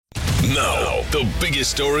Now, the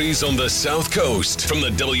biggest stories on the South Coast from the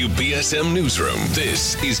WBSM Newsroom.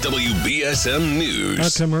 This is WBSM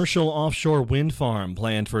News. A commercial offshore wind farm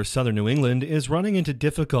planned for southern New England is running into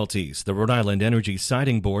difficulties. The Rhode Island Energy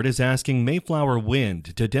Siting Board is asking Mayflower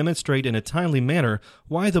Wind to demonstrate in a timely manner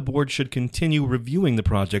why the board should continue reviewing the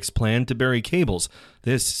project's plan to bury cables.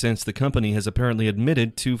 This since the company has apparently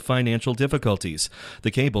admitted to financial difficulties.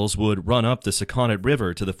 The cables would run up the Sakonnet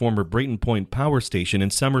River to the former Brayton Point Power Station in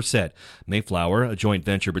Somerset. Mayflower, a joint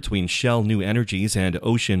venture between Shell New Energies and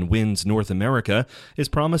Ocean Winds North America, is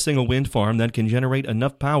promising a wind farm that can generate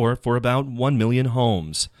enough power for about 1 million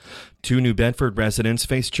homes. 2 New Bedford residents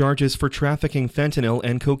face charges for trafficking fentanyl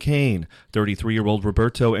and cocaine. 33-year-old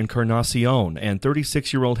Roberto Encarnacion and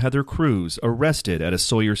 36-year-old Heather Cruz arrested at a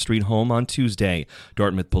Sawyer Street home on Tuesday.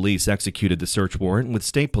 Dartmouth police executed the search warrant with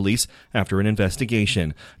state police after an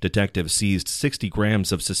investigation. Detectives seized 60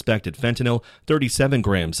 grams of suspected fentanyl, 37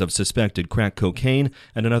 grams of suspected crack cocaine,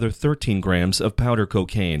 and another 13 grams of powder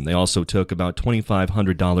cocaine. They also took about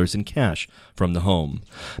 $2,500 in cash from the home.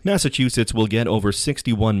 Massachusetts will get over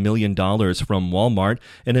 $61 million from Walmart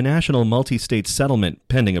in a national multi-state settlement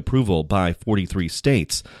pending approval by 43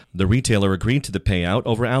 states. The retailer agreed to the payout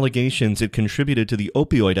over allegations it contributed to the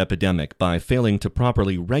opioid epidemic by failing to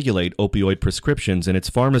properly regulate opioid prescriptions in its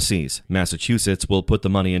pharmacies. Massachusetts will put the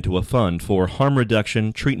money into a fund for harm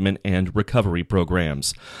reduction, treatment, and recovery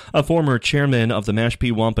programs. A former chairman of the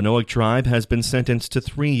Mashpee Wampanoag tribe has been sentenced to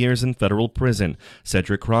 3 years in federal prison.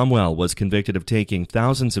 Cedric Cromwell was convicted of taking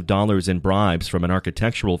thousands of dollars in bribes from an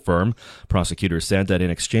architectural firm. Prosecutors said that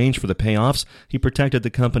in exchange for the payoffs, he protected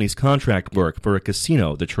the company's contract work for a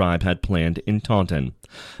casino the tribe had planned in Taunton.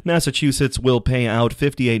 Massachusetts will pay out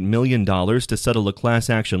 $58 million to settle a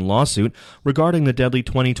class action lawsuit regarding the deadly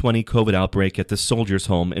 2020 COVID outbreak at the Soldiers'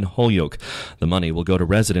 Home in Holyoke. The money will go to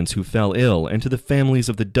residents who fell ill and to the families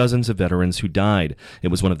of the dozens of veterans who died. It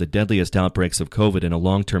was one of the deadliest outbreaks of COVID in a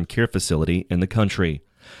long-term care facility in the country.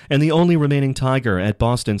 And the only remaining tiger at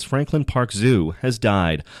Boston's Franklin Park Zoo has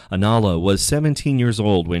died. Anala was 17 years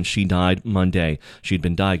old when she died Monday. She'd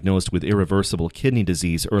been diagnosed with irreversible kidney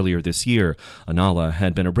disease earlier this year. Anala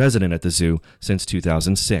had been a resident at the zoo since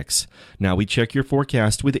 2006. Now we check your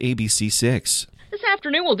forecast with ABC6. This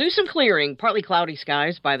afternoon, we'll do some clearing. Partly cloudy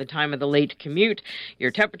skies by the time of the late commute.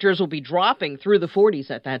 Your temperatures will be dropping through the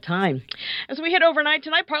 40s at that time. As we head overnight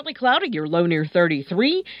tonight, partly cloudy, your low near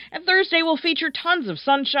 33. And Thursday will feature tons of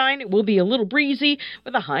sunshine. It will be a little breezy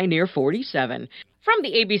with a high near 47. From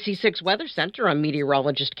the ABC6 Weather Center, I'm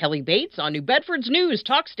meteorologist Kelly Bates on New Bedford's News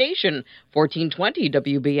Talk Station, 1420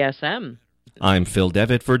 WBSM. I'm Phil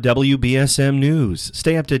Devitt for WBSM News.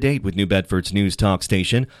 Stay up to date with New Bedford's News Talk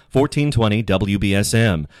Station, 1420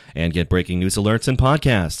 WBSM, and get breaking news alerts and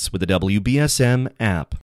podcasts with the WBSM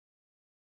app.